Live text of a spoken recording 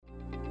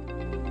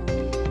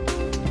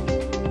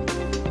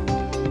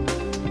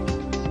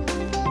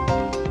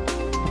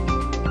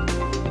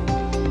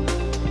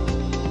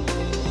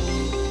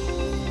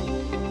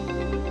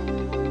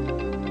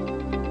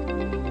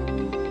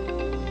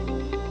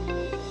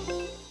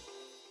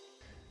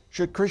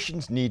Should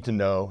Christians need to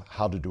know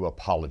how to do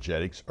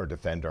apologetics or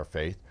defend our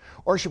faith?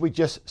 Or should we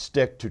just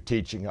stick to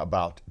teaching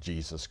about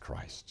Jesus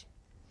Christ?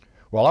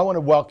 Well, I want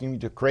to welcome you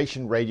to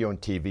Creation Radio and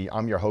TV.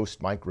 I'm your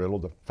host, Mike Riddle,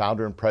 the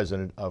founder and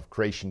president of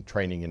Creation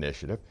Training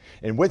Initiative.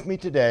 And with me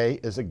today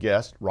is a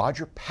guest,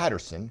 Roger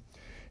Patterson,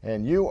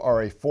 and you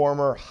are a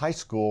former high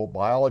school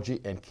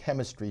biology and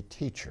chemistry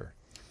teacher.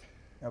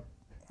 Yep.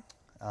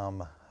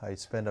 I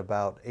spent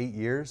about 8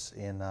 years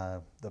in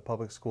the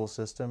public school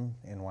system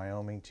in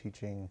Wyoming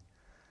teaching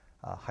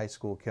high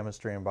school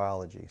chemistry and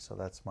biology. So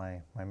that's my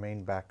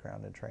main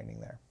background in training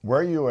there.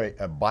 Were you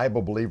a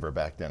Bible believer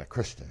back then, a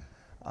Christian?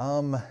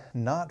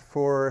 Not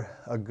for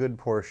a good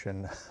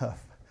portion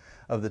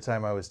of the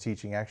time I was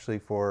teaching. Actually,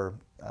 for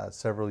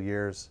several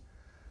years,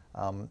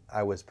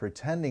 I was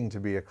pretending to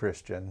be a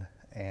Christian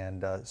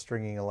and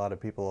stringing a lot of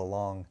people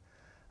along.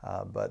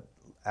 But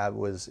it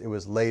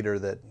was later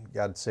that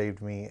God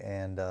saved me,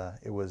 and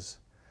it was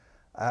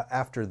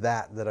after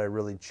that I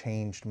really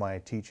changed my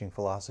teaching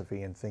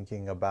philosophy and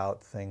thinking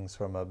about things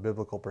from a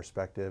biblical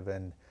perspective,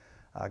 and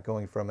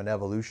going from an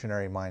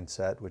evolutionary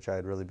mindset, which I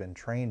had really been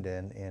trained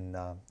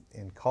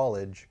in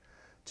college,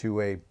 to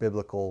a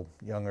biblical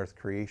young earth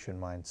creation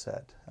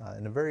mindset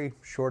in a very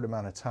short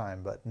amount of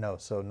time, but no,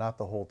 so not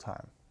the whole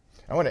time.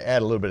 I want to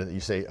add a little bit, you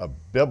say a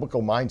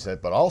biblical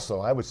mindset, but also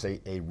I would say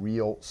a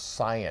real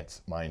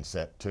science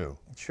mindset too.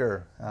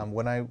 Sure.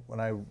 When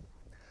I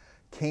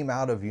came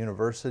out of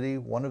university,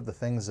 one of the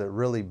things that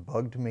really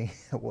bugged me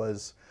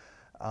was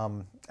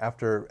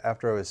after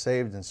I was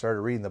saved and started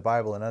reading the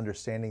Bible and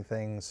understanding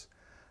things,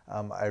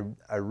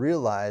 I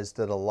realized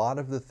that a lot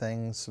of the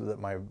things that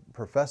my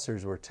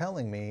professors were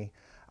telling me,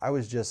 I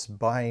was just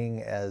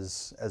buying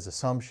as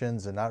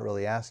assumptions and not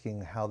really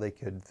asking how they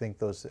could think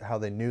how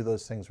they knew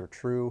those things were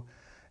true.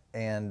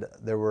 And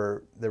there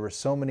were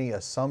so many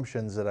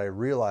assumptions that I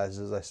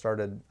realized as I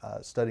started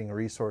studying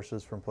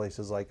resources from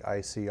places like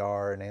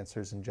ICR and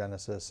Answers in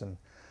Genesis and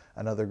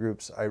other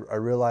groups. I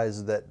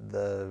realized that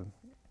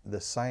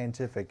the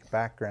scientific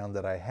background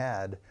that I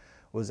had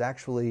was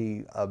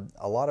actually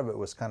a lot of it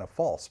was kind of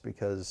false,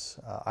 because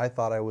I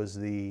thought I was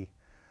the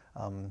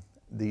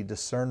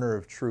discerner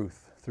of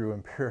truth through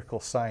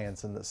empirical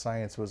science, and that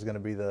science was going to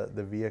be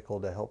the vehicle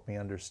to help me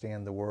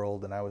understand the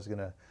world, and I was going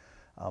to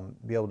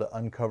be able to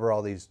uncover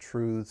all these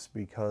truths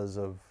because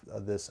of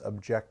this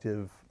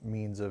objective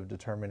means of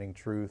determining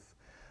truth.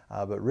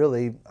 But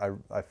really,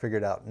 I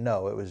figured out,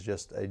 no, it was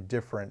just a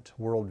different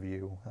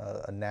worldview,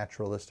 a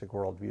naturalistic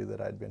worldview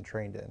that I'd been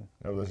trained in.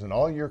 Now, listen,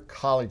 all your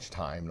college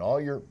time and all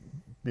your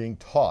being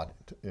taught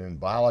in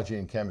biology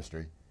and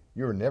chemistry,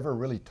 you were never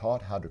really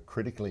taught how to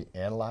critically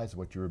analyze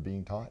what you were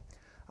being taught?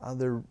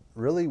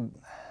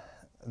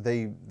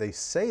 They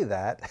say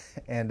that,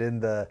 and in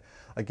the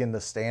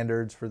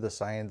standards for the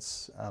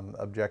science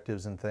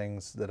objectives and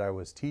things that I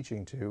was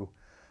teaching to,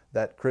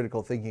 that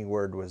critical thinking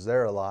word was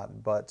there a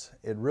lot, but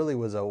it really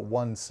was a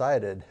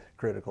one-sided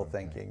critical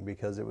thinking,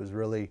 because it was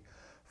really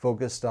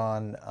focused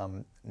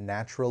on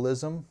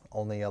naturalism,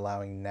 only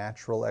allowing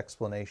natural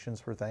explanations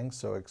for things,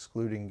 so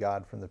excluding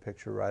God from the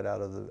picture right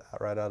out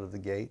of the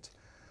gate,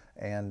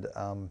 and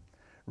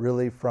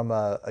really from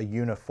a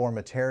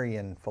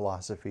uniformitarian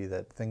philosophy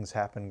that things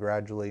happen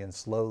gradually and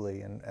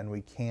slowly, and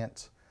we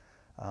can't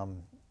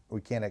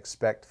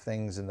expect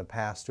things in the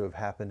past to have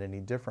happened any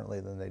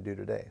differently than they do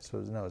today. So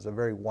it's a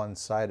very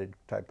one-sided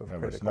type of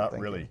critical thinking. It's not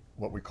really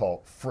what we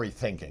call free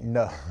thinking.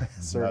 No, it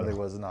certainly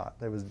was not.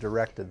 It was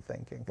directed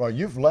thinking. Well,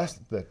 you've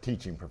left the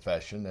teaching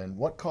profession, and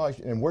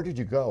where did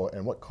you go,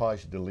 and what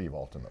caused you to leave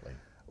ultimately?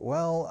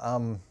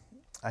 Well,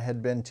 I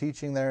had been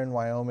teaching there in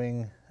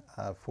Wyoming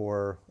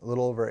for a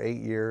little over 8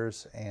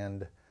 years,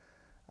 and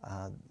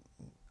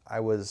I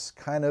was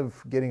kind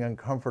of getting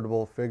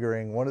uncomfortable,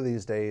 figuring one of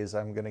these days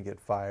I'm going to get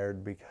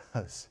fired,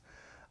 because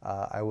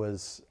I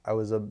was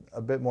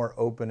a bit more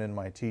open in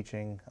my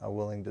teaching,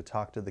 willing to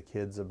talk to the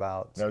kids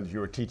about. No, you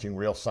were teaching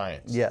real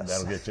science. Yes,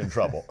 that'll get you in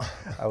trouble.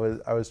 I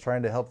was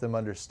trying to help them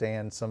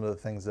understand some of the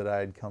things that I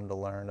had come to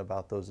learn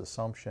about those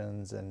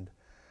assumptions,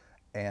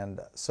 and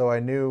so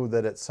I knew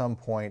that at some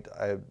point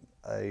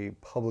a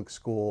public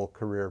school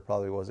career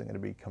probably wasn't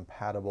going to be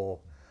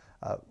compatible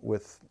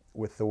with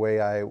the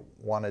way I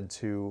wanted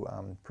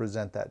to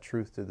present that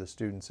truth to the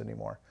students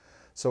anymore.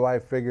 So I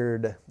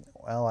figured,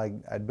 well,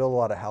 I'd build a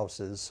lot of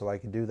houses, so I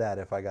could do that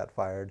if I got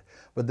fired.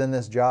 But then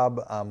this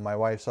job, my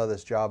wife saw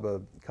this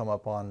job come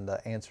up on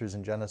the Answers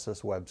in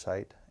Genesis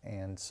website,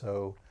 and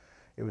so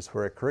it was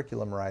for a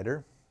curriculum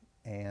writer,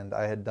 and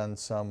I had done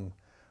some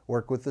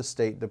work with the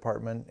State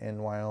Department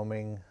in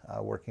Wyoming,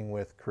 working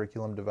with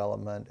curriculum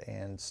development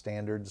and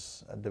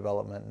standards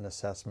development and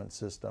assessment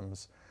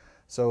systems.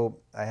 So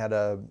I had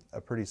a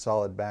pretty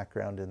solid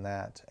background in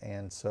that,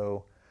 and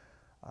so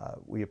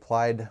we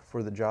applied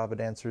for the job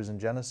at Answers in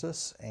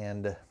Genesis,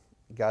 and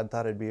God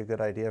thought it'd be a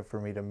good idea for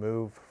me to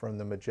move from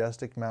the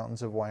majestic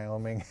mountains of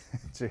Wyoming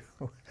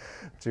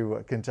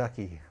to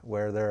Kentucky,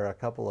 where there are a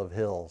couple of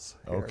hills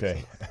here.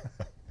 Okay.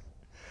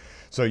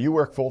 So you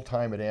work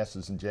full-time at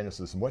Answers in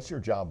Genesis, and what's your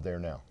job there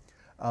now?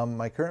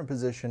 My current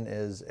position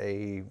is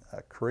a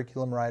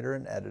curriculum writer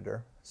and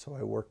editor. So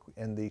I work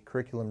in the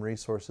curriculum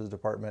resources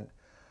department,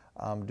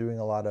 doing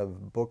a lot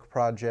of book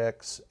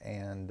projects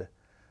and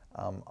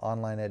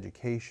online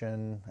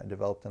education. I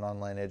developed an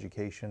online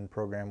education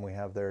program we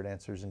have there at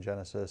Answers in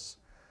Genesis.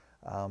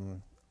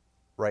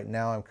 Right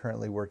now I'm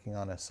currently working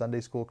on a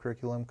Sunday school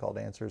curriculum called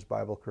Answers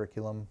Bible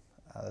Curriculum.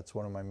 That's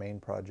one of my main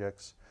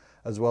projects,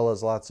 as well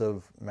as lots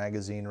of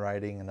magazine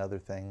writing and other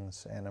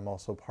things. And I'm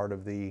also part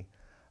of the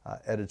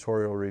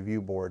editorial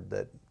review board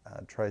that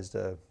tries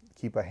to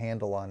keep a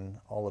handle on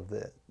all of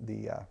the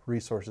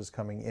resources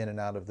coming in and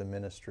out of the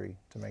ministry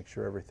to make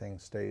sure everything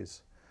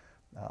stays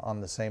on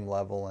the same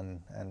level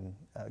and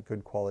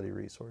good quality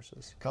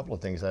resources. A couple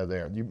of things out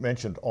there. You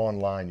mentioned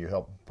online, you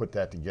helped put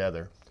that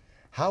together.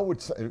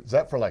 Is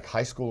that for like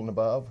high school and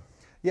above?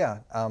 Yeah,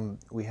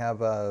 we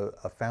have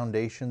a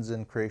Foundations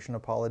in Creation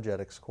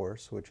Apologetics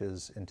course, which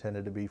is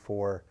intended to be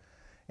for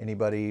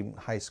anybody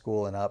high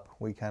school and up.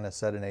 We kind of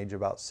set an age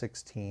about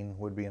 16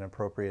 would be an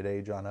appropriate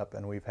age on up,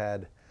 and we've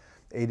had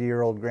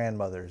 80-year-old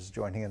grandmothers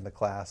joining in the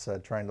class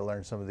trying to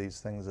learn some of these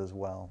things as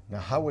well. Now,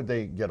 how would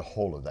they get a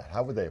hold of that?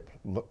 How would they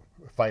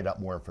find out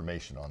more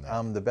information on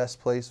that? The best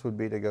place would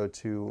be to go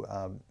to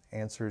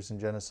Answers in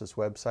Genesis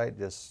website,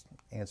 just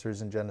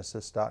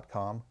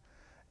answersingenesis.com,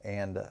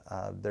 and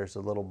there's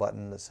a little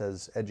button that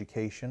says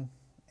Education,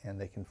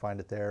 and they can find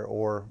it there,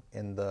 or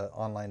in the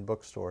online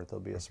bookstore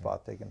there'll be a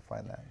spot they can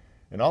find that.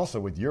 And also,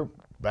 with your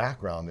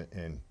background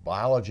in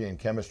biology and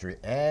chemistry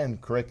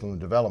and curriculum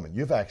development,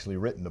 you've actually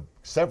written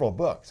several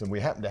books, and we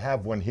happen to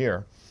have one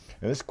here.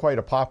 And this is quite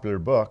a popular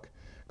book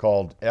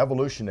called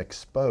Evolution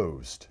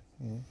Exposed.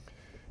 Mm-hmm.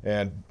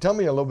 And tell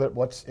me a little bit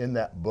what's in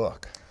that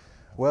book.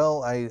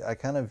 Well, I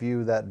kind of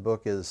view that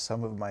book as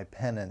some of my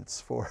penance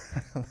for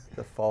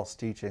the false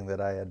teaching that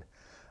I had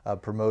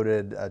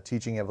promoted,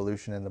 teaching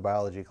evolution in the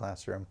biology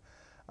classroom.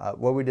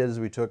 What we did is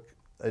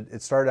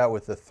it started out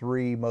with the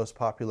 3 most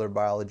popular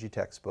biology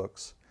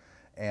textbooks,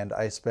 and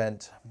I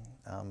spent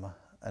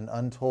an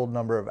untold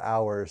number of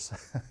hours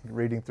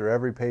reading through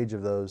every page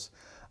of those,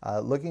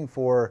 looking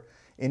for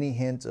any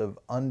hint of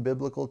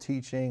unbiblical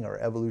teaching or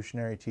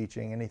evolutionary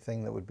teaching,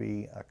 anything that would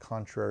be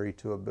contrary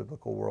to a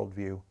biblical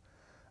worldview,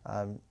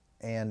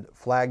 and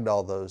flagged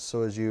all those.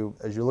 So as you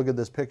look at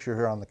this picture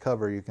here on the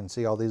cover, you can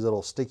see all these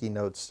little sticky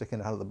notes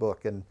sticking out of the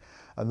book, and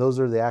those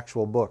are the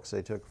actual books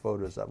they took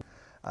photos of.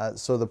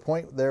 So the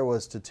point there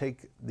was to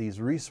take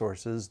these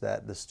resources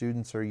that the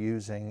students are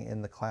using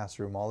in the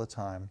classroom all the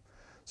time.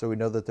 So we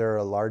know that there are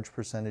a large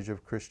percentage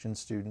of Christian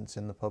students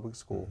in the public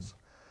schools.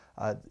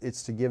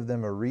 It's to give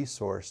them a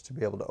resource to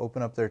be able to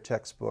open up their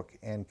textbook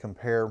and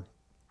compare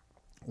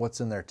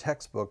what's in their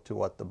textbook to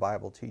what the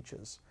Bible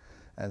teaches.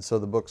 And so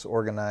the book's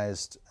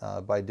organized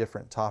by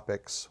different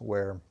topics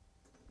where,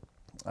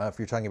 if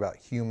you're talking about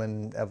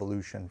human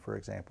evolution, for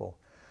example,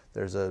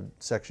 there's a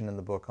section in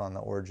the book on the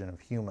origin of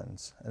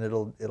humans, and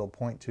it'll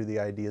point to the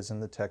ideas in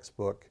the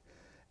textbook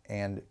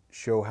and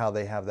show how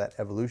they have that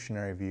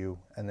evolutionary view,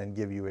 and then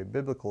give you a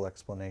biblical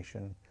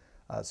explanation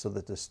so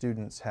that the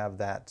students have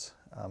that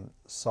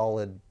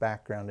solid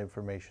background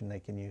information they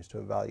can use to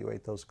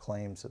evaluate those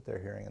claims that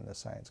they're hearing in the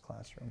science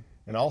classroom.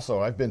 And also,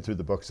 I've been through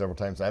the book several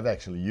times. I've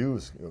actually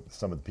used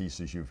some of the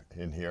pieces you've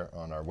in here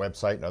on our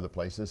website and other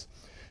places.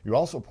 You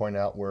also point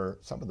out where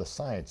some of the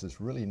science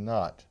is really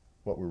not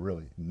what we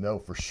really know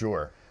for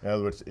sure. In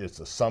other words, it's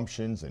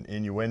assumptions and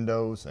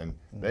innuendos and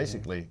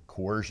basically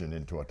coercion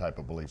into a type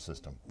of belief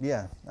system.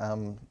 Yeah.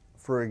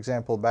 For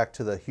example, back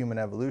to the human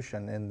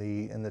evolution,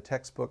 in the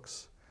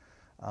textbooks,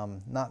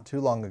 not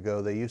too long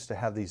ago, they used to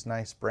have these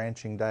nice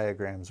branching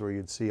diagrams where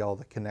you'd see all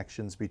the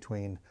connections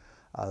between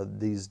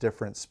these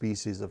different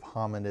species of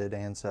hominid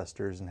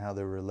ancestors and how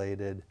they're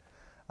related.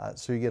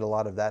 So you get a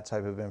lot of that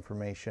type of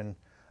information.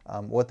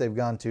 What they've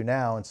gone to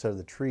now, instead of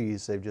the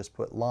trees, they've just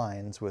put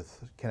lines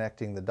with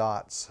connecting the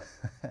dots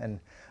and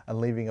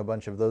leaving a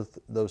bunch of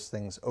those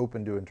things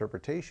open to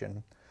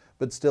interpretation,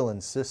 but still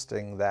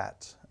insisting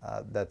that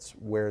that's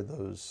where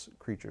those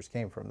creatures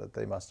came from, that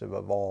they must have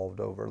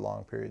evolved over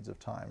long periods of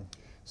time.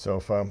 So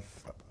if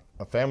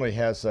a family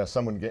has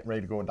someone getting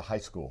ready to go into high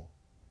school,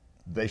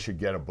 they should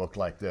get a book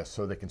like this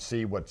so they can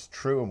see what's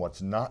true and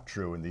what's not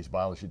true in these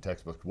biology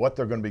textbooks, what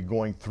they're going to be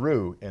going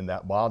through in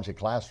that biology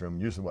classroom,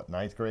 usually what,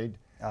 9th grade?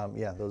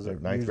 Yeah, those are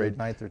ninth usually grade.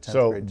 9th or 10th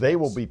so grade. So they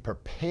texts. will be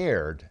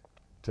prepared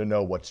to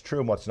know what's true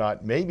and what's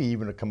not, maybe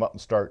even to come up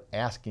and start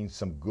asking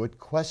some good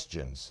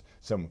questions,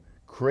 some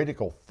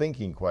critical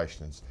thinking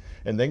questions,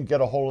 and then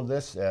get a hold of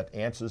this at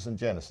Answers in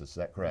Genesis. Is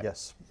that correct?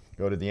 Yes.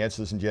 Go to the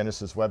Answers in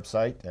Genesis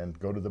website and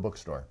go to the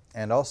bookstore.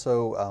 And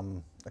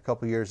also, a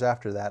couple years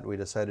after that, we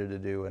decided to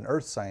do an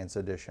Earth Science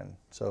edition.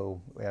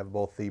 So we have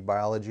both the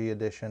biology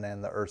edition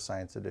and the Earth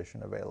Science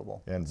edition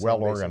available. And Same well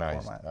basic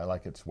organized. format. I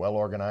like it's well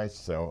organized.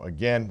 So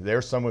again,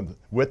 there's someone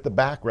with the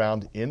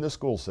background in the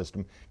school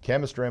system,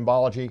 chemistry and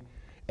biology,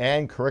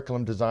 and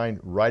curriculum design,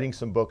 writing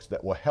some books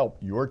that will help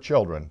your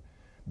children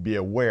be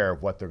aware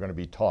of what they're going to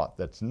be taught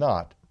that's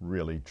not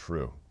really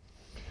true.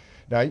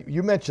 Now,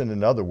 you mentioned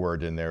another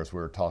word in there as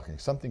we were talking,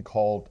 something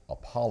called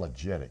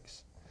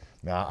apologetics.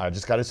 Now, I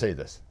just got to say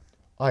this.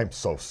 I'm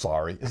so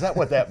sorry. Is that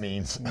what that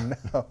means?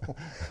 No,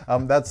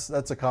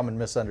 that's a common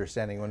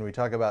misunderstanding. When we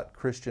talk about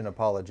Christian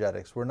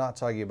apologetics, we're not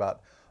talking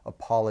about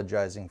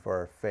apologizing for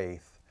our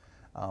faith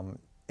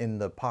in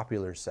the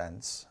popular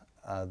sense.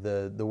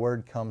 The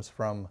word comes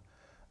from,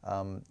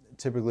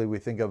 typically we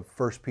think of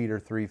 1 Peter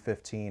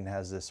 3:15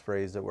 has this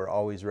phrase that we're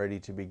always ready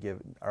to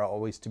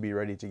be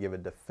ready to give a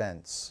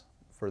defense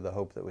for the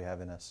hope that we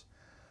have in us.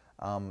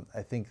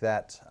 I think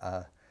that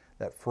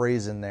that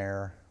phrase in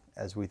there,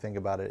 as we think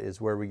about it,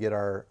 is where we get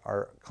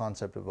our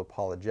concept of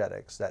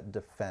apologetics, that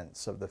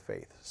defense of the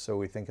faith. So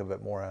we think of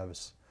it more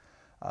as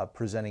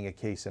presenting a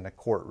case in a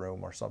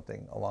courtroom or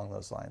something along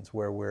those lines,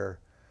 where we're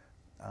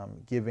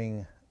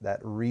giving that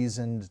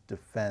reasoned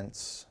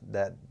defense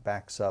that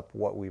backs up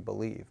what we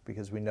believe,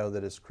 because we know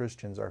that as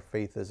Christians our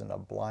faith isn't a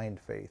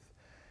blind faith.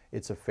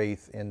 It's a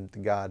faith in the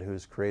God who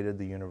has created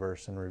the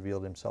universe and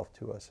revealed himself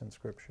to us in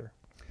Scripture.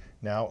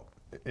 Now,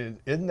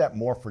 isn't that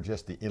more for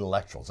just the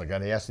intellectuals? I got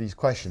to ask these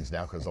questions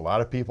now, because a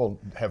lot of people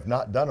have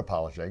not done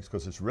apologetics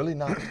because it's really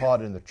not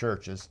taught in the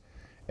churches,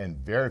 and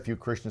very few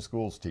Christian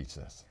schools teach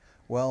this.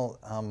 Well,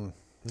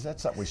 is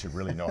that something we should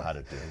really know how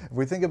to do? if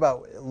we think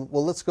about,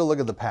 well, let's go look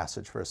at the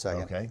passage for a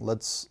second. Okay.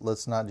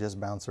 Let's not just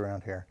bounce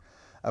around here.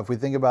 If we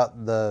think about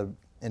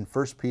in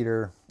 1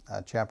 Peter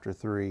chapter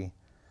 3,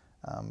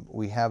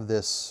 we have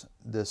this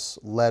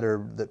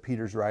letter that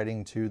Peter's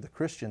writing to the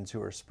Christians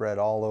who are spread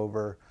all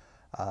over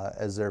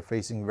as they're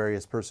facing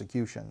various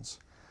persecutions.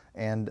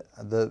 And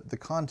the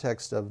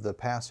context of the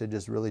passage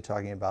is really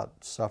talking about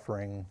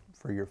suffering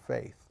for your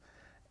faith.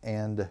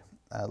 And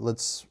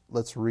let's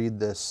read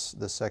this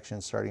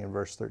section starting in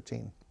verse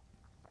 13.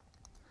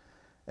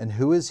 And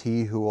who is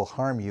he who will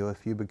harm you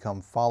if you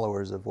become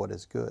followers of what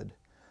is good?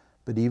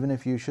 But even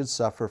if you should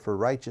suffer for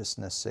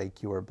righteousness'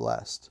 sake, you are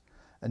blessed.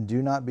 And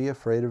do not be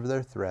afraid of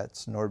their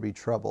threats, nor be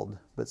troubled,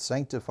 but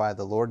sanctify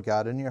the Lord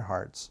God in your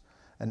hearts,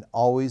 and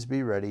always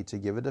be ready to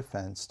give a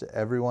defense to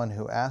everyone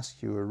who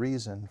asks you a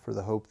reason for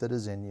the hope that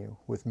is in you,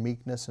 with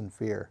meekness and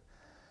fear,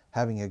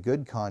 having a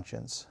good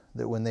conscience,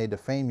 that when they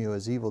defame you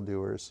as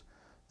evildoers,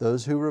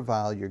 those who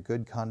revile your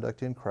good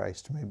conduct in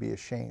Christ may be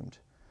ashamed.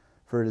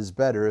 For it is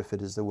better, if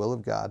it is the will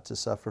of God, to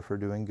suffer for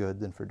doing good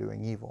than for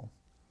doing evil.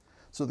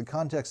 So the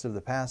context of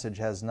the passage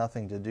has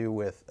nothing to do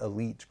with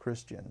elite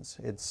Christians.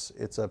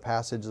 It's a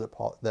passage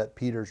that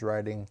Peter's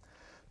writing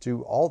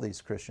to all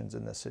these Christians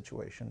in this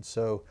situation.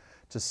 So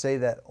to say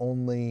that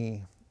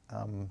only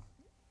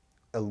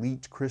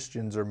elite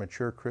Christians or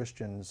mature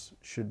Christians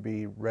should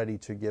be ready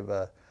to give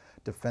a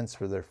defense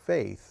for their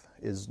faith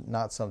is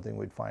not something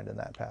we'd find in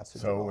that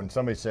passage. So when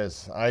somebody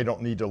says, I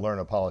don't need to learn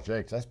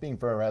apologetics, that's being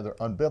rather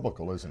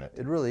unbiblical, isn't it?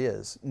 It really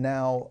is.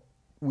 Now,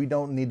 we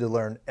don't need to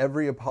learn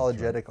every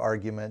apologetic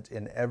argument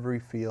in every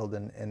field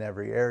and in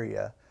every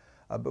area,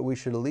 but we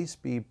should at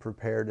least be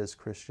prepared as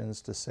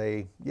Christians to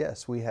say,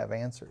 yes, we have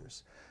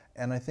answers.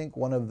 And I think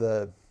one of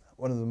the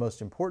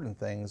most important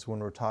things when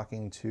we're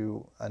talking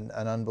to an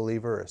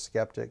unbeliever, a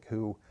skeptic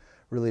who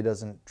really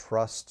doesn't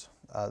trust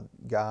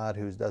God,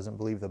 who doesn't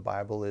believe the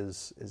Bible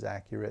is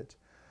accurate,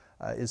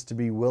 is to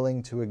be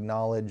willing to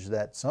acknowledge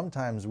that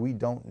sometimes we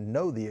don't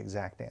know the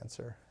exact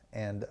answer,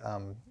 and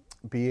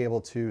be able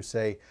to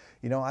say,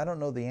 you know, I don't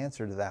know the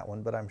answer to that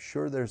one, but I'm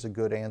sure there's a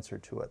good answer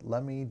to it.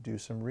 Let me do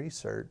some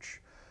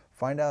research,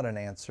 find out an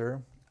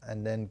answer,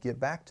 and then get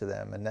back to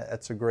them. And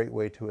that's a great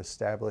way to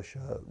establish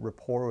a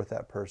rapport with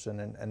that person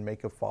and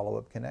make a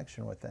follow-up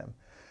connection with them.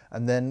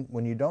 And then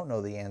when you don't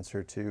know the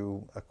answer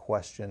to a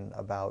question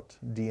about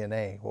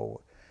DNA,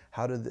 well,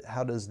 how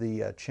does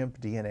the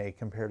chimp DNA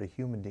compare to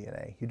human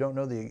DNA? You don't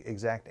know the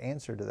exact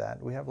answer to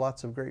that. We have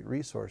lots of great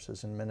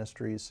resources in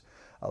ministries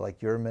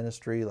like your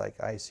ministry, like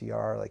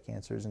ICR, like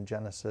Answers in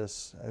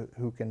Genesis,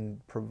 who can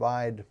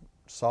provide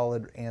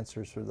solid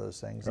answers for those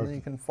things, and then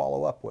you can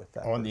follow up with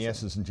that. On the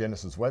Answers in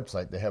Genesis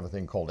website, they have a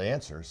thing called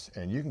Answers,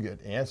 and you can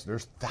get answers.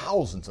 There's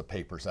thousands of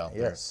papers out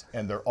there,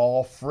 and they're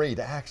all free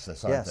to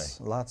access, aren't they? Yes,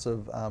 lots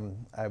of,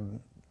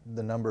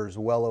 the number is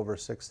well over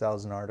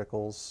 6,000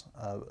 articles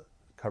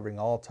covering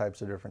all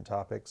types of different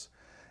topics,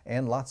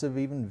 and lots of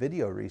even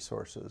video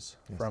resources,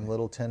 from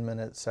little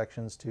 10-minute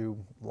sections to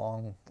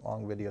long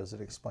videos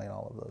that explain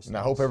all of those things. And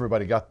I hope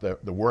everybody got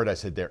the word I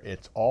said there.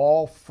 It's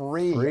all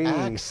free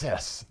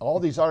access, all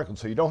these articles,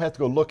 so you don't have to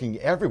go looking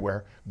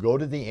everywhere. Go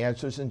to the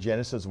Answers in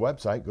Genesis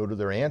website, go to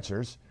their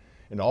answers,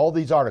 and all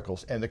these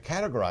articles, and they're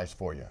categorized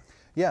for you.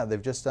 Yeah,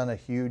 they've just done a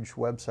huge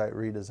website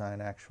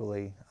redesign,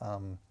 actually.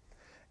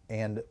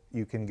 And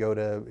you can go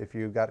to, if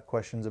you've got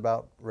questions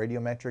about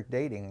radiometric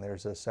dating,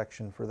 there's a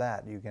section for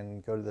that. You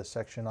can go to the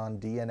section on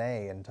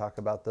DNA and talk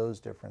about those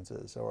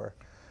differences, or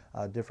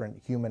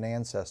different human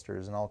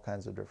ancestors and all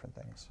kinds of different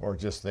things. Or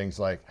just things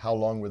like, how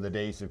long were the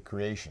days of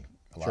creation?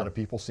 A lot of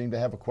people seem to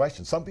have a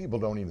question. Some people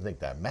don't even think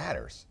that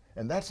matters.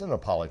 And that's an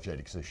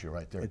apologetics issue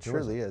right there. It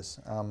surely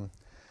is.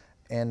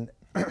 And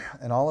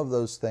all of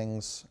those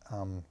things,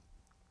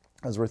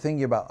 as we're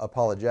thinking about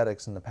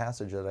apologetics in the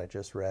passage that I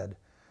just read,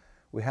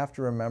 we have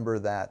to remember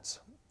that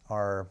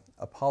our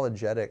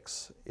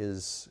apologetics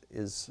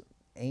is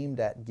aimed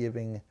at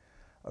giving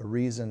a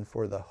reason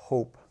for the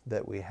hope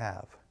that we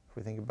have. If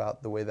we think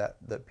about the way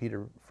that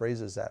Peter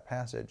phrases that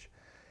passage,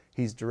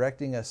 he's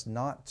directing us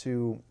not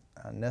to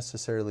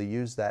necessarily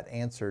use that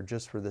answer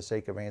just for the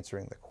sake of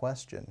answering the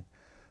question,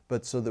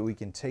 but so that we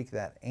can take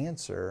that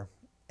answer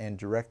and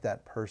direct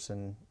that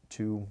person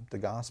to the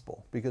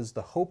gospel. Because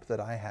the hope that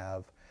I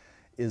have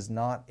is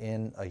not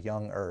in a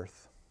young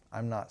earth.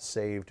 I'm not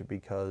saved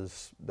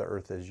because the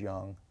earth is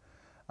young.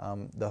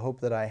 The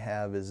hope that I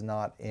have is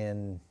not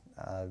in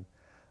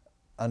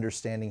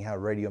understanding how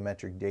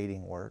radiometric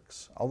dating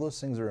works. All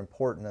those things are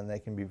important, and they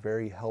can be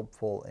very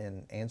helpful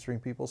in answering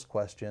people's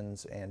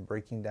questions and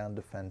breaking down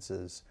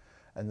defenses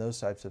and those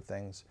types of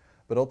things.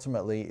 But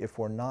ultimately, if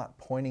we're not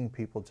pointing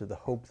people to the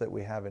hope that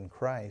we have in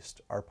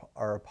Christ,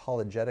 our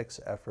apologetics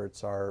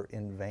efforts are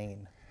in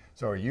vain.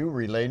 So are you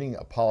relating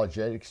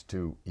apologetics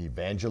to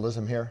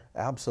evangelism here?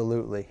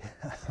 Absolutely.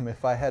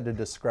 If I had to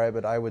describe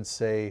it, I would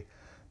say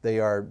they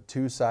are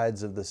two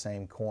sides of the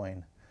same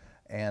coin.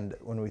 And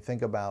when we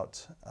think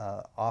about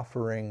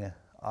offering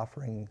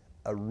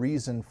a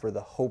reason for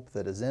the hope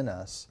that is in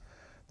us,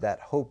 that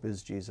hope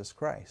is Jesus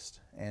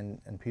Christ. And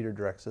Peter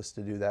directs us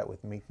to do that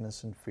with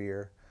meekness and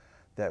fear,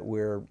 that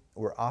we're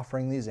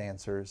offering these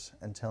answers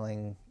and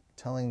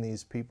telling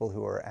these people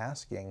who are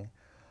asking,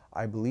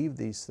 I believe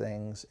these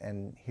things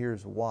and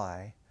here's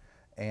why.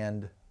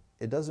 And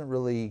it doesn't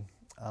really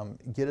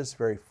get us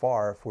very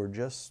far if we're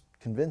just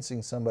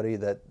convincing somebody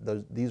that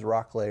these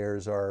rock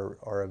layers are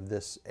of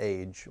this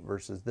age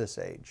versus this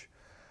age.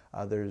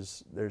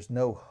 There's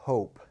no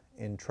hope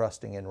in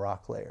trusting in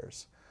rock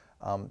layers.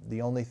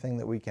 The only thing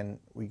that we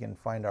can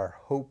find our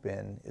hope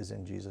in is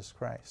in Jesus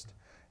Christ.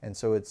 And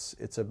so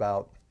it's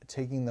about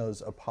taking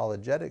those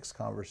apologetics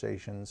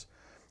conversations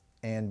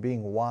and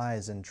being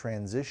wise and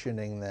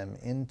transitioning them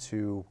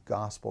into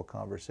gospel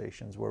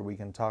conversations where we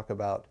can talk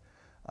about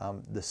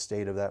the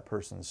state of that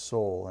person's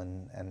soul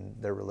and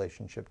their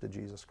relationship to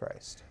Jesus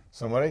Christ.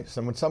 So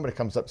when somebody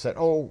comes up and said,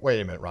 oh, wait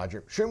a minute,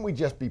 Roger, shouldn't we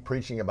just be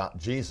preaching about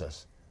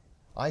Jesus?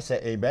 I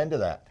say amen to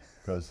that,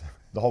 because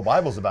the whole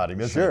Bible's about him,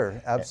 isn't it?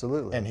 Sure,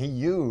 absolutely. And he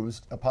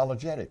used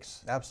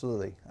apologetics.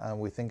 Absolutely.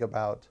 We think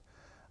about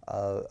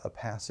a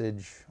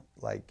passage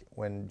like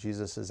when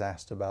Jesus is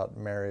asked about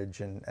marriage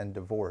and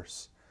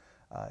divorce.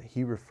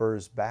 He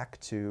refers back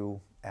to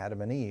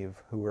Adam and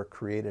Eve, who were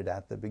created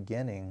at the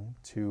beginning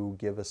to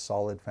give a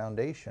solid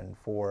foundation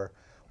for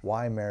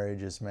why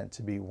marriage is meant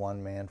to be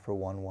one man for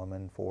one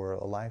woman for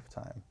a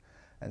lifetime.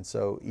 And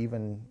so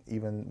even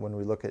when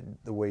we look at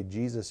the way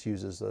Jesus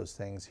uses those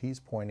things, he's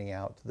pointing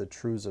out the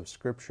truths of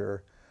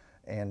Scripture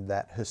and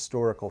that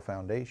historical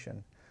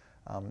foundation.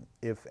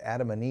 If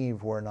Adam and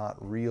Eve were not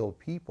real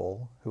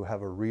people who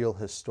have a real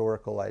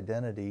historical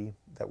identity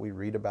that we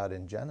read about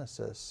in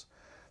Genesis,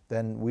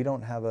 then we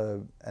don't have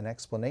an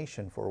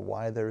explanation for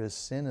why there is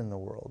sin in the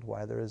world,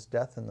 why there is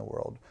death in the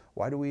world.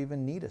 Why do we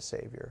even need a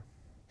Savior?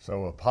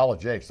 So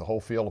apologetics, the whole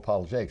field of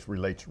apologetics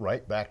relates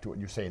right back to what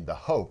you're saying, the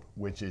hope,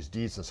 which is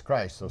Jesus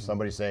Christ. So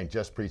somebody's saying,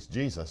 just preach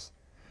Jesus.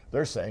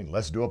 They're saying,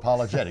 let's do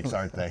apologetics,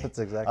 aren't they? That's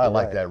exactly I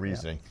like right. that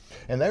reasoning. Yeah.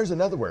 And there's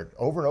another word.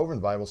 Over and over in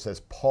the Bible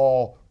says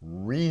Paul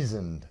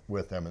reasoned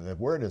with them. And the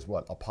word is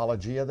what?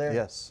 Apologia there?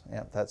 Yes,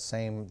 yeah, that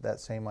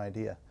same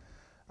idea.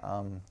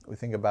 We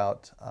think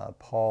about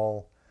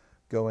Paul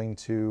going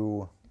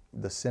to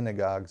the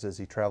synagogues as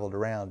he traveled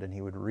around, and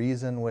he would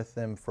reason with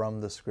them from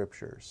the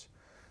Scriptures.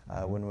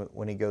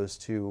 When he goes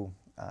to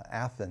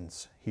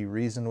Athens, he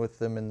reasoned with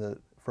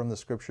them from the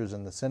Scriptures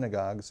in the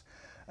synagogues,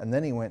 and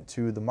then he went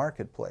to the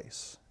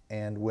marketplace.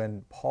 And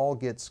when Paul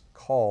gets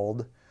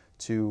called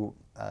to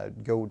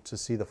go to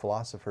see the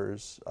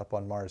philosophers up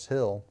on Mars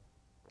Hill,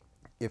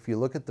 if you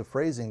look at the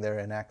phrasing there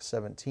in Acts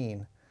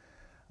 17,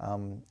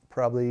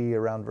 probably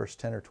around verse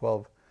 10 or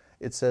 12,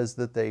 it says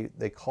that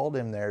they called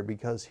him there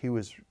because he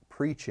was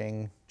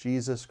preaching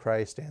Jesus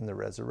Christ and the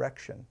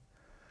resurrection.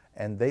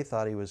 And they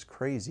thought he was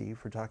crazy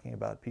for talking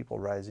about people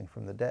rising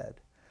from the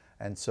dead.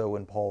 And so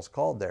when Paul's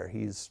called there,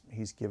 he's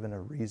given a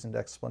reasoned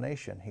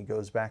explanation. He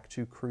goes back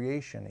to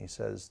creation. He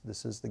says,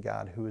 this is the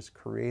God who has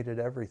created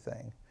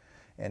everything.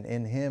 And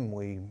in him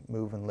we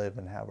move and live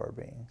and have our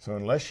being. So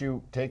unless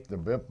you take the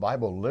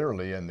Bible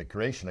literally and the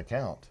creation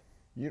account,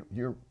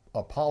 your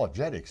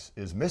apologetics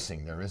is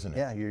missing there, isn't it?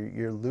 Yeah,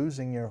 you're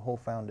losing your whole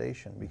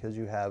foundation because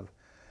you have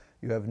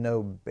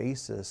no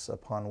basis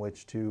upon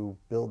which to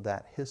build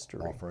that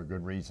history. All for a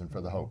good reason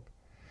for the hope.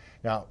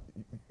 Now,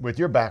 with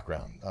your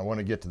background, I want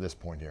to get to this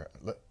point here.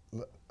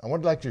 I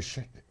would like to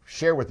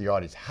share with the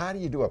audience, how do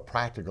you do a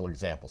practical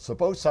example?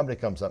 Suppose somebody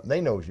comes up, and they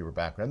know your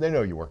background, they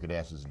know you work at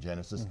Answers in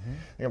Genesis.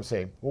 They're going to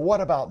say, well,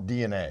 what about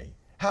DNA?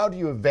 How do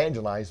you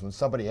evangelize when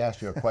somebody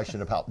asks you a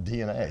question about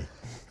DNA?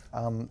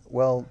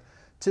 Well,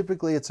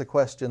 typically it's a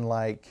question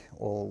like,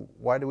 well,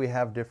 why do we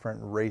have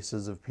different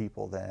races of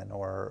people then?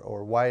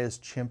 Or why is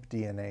chimp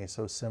DNA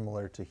so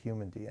similar to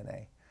human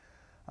DNA?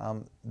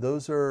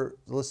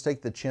 Let's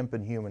take the chimp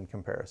and human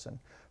comparison.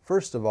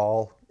 First of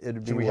all,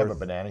 it'd be Should we have a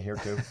banana here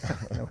too?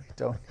 No, we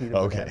don't need a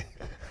okay.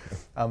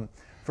 banana.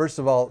 First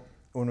of all,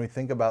 when we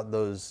think about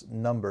those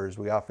numbers,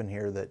 we often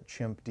hear that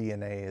chimp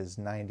DNA is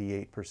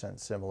 98%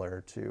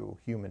 similar to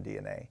human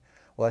DNA.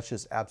 Well, that's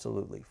just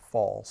absolutely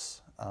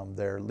false.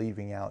 They're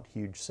leaving out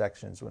huge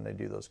sections when they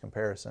do those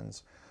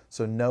comparisons.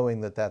 So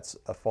knowing that that's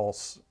a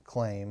false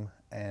claim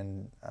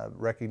and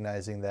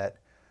recognizing that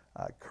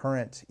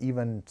current,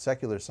 even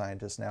secular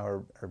scientists now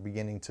are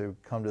beginning to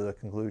come to the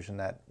conclusion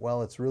that,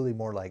 well, it's really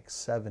more like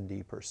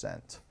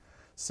 70%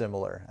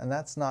 similar. And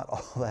that's not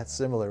all that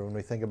similar when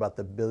we think about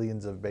the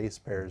billions of base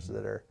pairs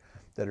that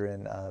are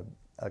in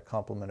a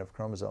complement of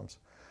chromosomes.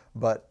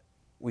 But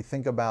we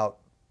think about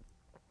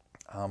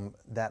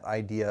that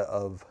idea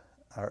of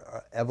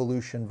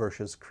evolution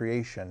versus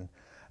creation,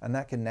 and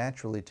that can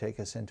naturally take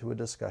us into a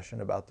discussion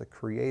about the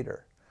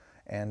Creator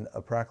and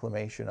a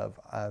proclamation of,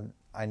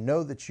 I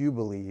know that you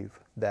believe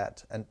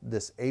that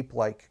this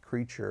ape-like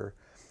creature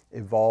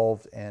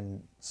evolved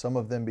and some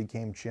of them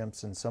became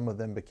chimps and some of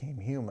them became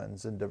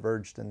humans and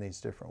diverged in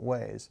these different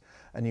ways.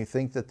 And you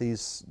think that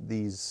these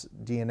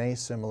DNA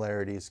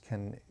similarities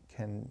can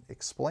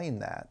explain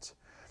that.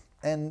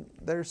 And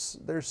there's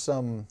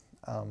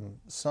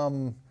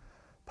some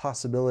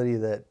possibility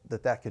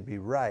that could be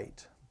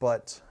right,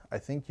 but I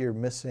think you're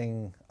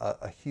missing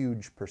a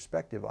huge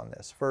perspective on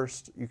this.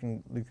 First, you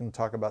can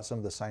talk about some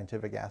of the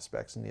scientific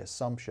aspects and the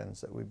assumptions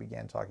that we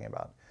began talking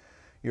about.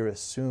 You're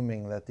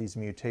assuming that these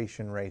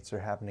mutation rates are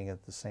happening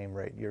at the same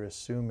rate. You're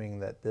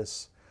assuming that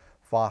this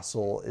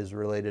fossil is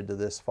related to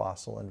this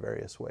fossil in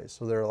various ways.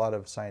 So there are a lot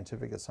of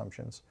scientific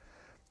assumptions.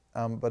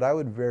 But I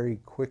would very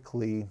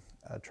quickly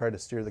try to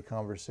steer the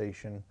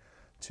conversation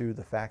to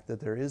the fact that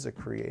there is a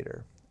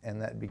creator,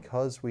 and that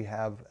because we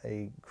have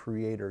a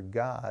creator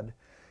God,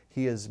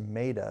 he has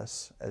made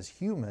us as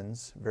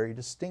humans very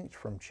distinct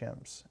from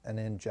chimps. And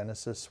in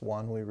Genesis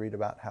 1, we read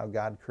about how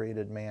God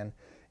created man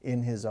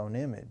in his own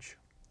image.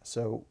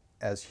 So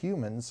as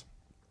humans,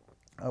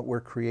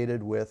 we're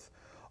created with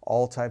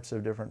all types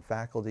of different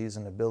faculties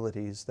and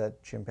abilities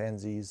that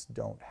chimpanzees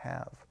don't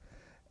have.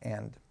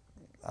 And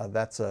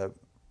that's a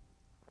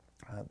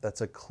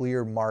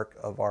clear mark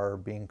of our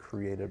being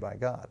created by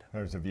God.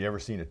 Have you ever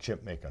seen a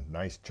chimp make a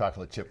nice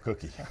chocolate chip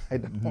cookie?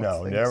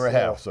 No, never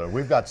have. So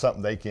we've got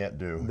something they can't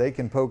do. They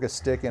can poke a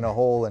stick in a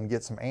hole and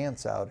get some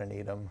ants out and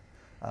eat them.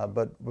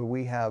 But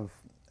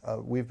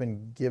we've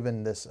been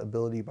given this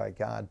ability by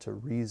God to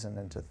reason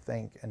and to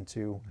think and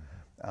to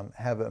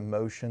have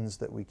emotions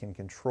that we can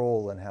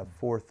control and have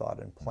forethought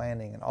and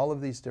planning and all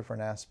of these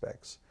different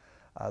aspects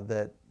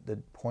that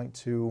point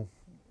to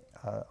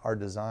our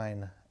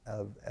design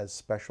as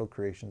special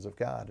creations of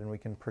God. And we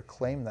can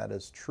proclaim that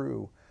as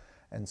true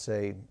and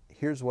say,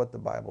 here's what the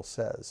Bible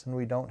says. And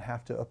we don't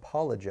have to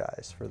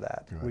apologize for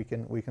that.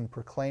 Good. We can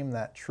proclaim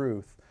that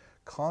truth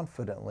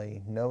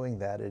confidently, knowing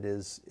that it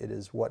is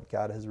what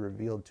God has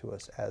revealed to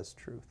us as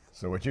truth.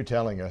 So what you're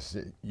telling us,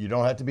 you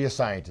don't have to be a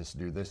scientist to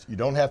do this. You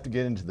don't have to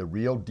get into the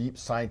real deep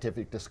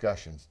scientific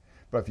discussions.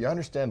 But if you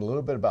understand a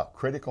little bit about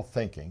critical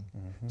thinking,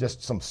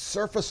 just some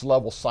surface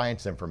level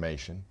science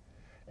information,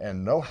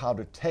 and know how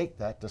to take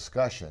that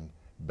discussion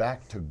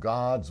back to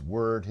God's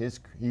Word,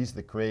 He's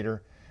the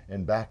Creator,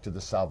 and back to the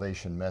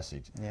salvation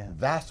message. Yeah.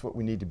 That's what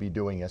we need to be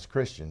doing as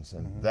Christians,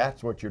 and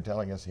that's what you're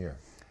telling us here.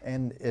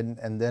 And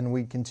then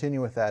we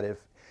continue with that.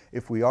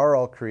 If we are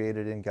all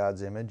created in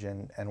God's image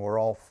and we're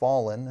all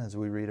fallen, as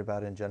we read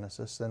about in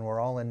Genesis, then we're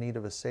all in need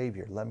of a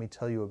Savior. Let me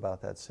tell you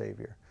about that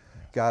Savior.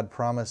 Yeah. God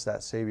promised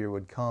that Savior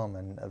would come,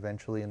 and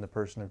eventually in the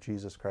person of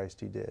Jesus Christ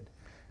He did.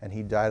 And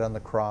He died on the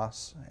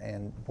cross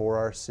and bore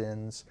our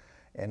sins.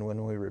 And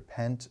when we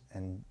repent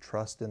and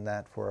trust in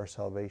that for our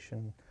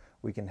salvation,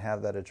 we can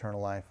have that eternal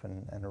life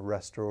and a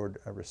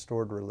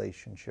restored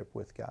relationship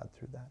with God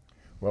through that.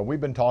 Well,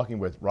 we've been talking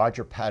with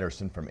Roger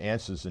Patterson from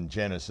Answers in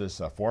Genesis,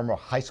 a former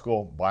high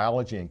school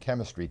biology and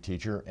chemistry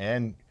teacher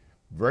and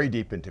very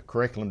deep into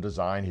curriculum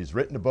design. He's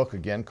written a book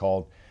again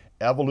called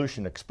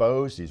Evolution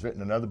Exposed. He's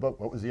written another book.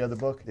 What was the other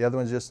book? The other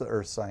one's just the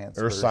Earth Science.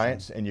 Earth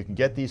Science, and you can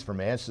get these from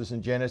Answers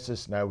in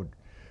Genesis. And I would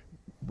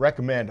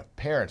recommend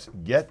parents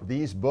get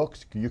these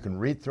books. You can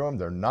read through them.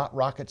 They're not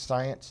rocket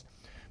science,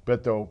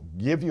 but they'll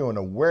give you an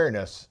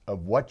awareness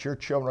of what your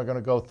children are going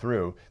to go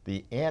through,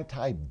 the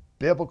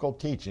anti-biblical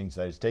teachings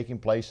that is taking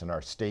place in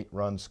our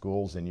state-run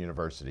schools and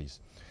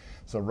universities.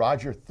 So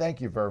Roger, thank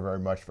you very, very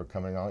much for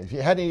coming on. If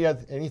you had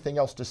anything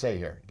else to say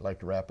here, you'd like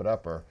to wrap it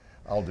up, or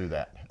I'll do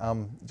that.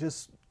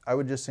 I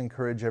would just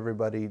encourage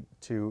everybody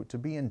to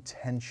be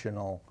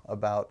intentional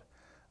about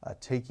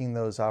taking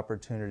those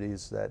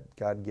opportunities that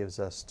God gives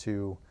us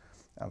to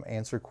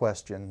answer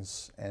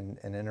questions and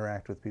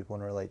interact with people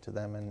and relate to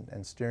them,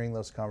 and steering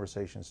those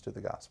conversations to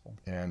the gospel.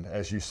 And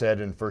as you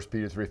said in 1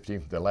 Peter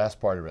 3:15, the last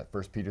part of it,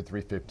 1 Peter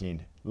 3:15,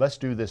 let's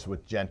do this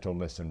with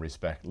gentleness and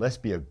respect. Let's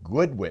be a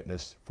good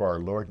witness for our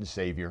Lord and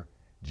Savior,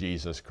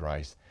 Jesus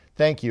Christ.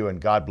 Thank you,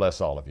 and God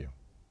bless all of you.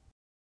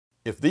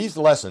 If these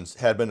lessons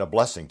had been a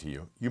blessing to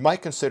you, you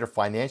might consider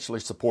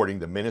financially supporting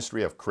the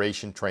Ministry of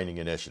Creation Training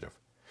Initiative.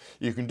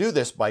 You can do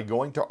this by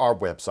going to our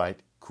website,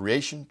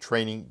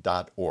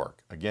 creationtraining.org.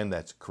 Again,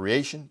 that's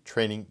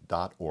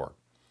creationtraining.org.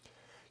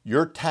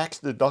 Your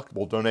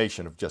tax-deductible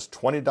donation of just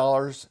 $20,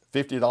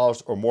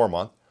 $50, or more a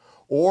month,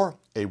 or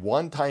a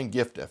one-time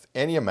gift of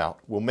any amount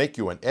will make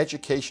you an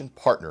education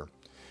partner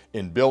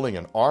in building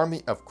an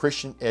army of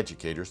Christian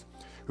educators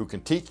who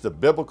can teach the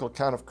biblical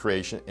account of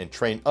creation and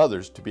train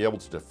others to be able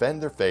to defend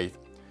their faith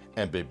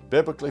and be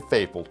biblically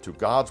faithful to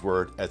God's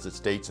Word as it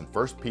states in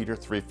 1 Peter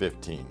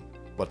 3:15.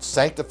 But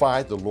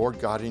sanctify the Lord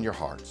God in your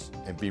hearts,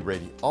 and be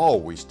ready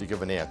always to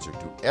give an answer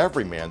to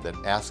every man that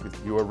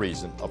asketh you a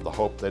reason of the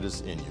hope that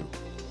is in you,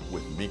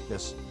 with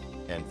meekness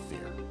and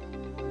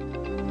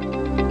fear.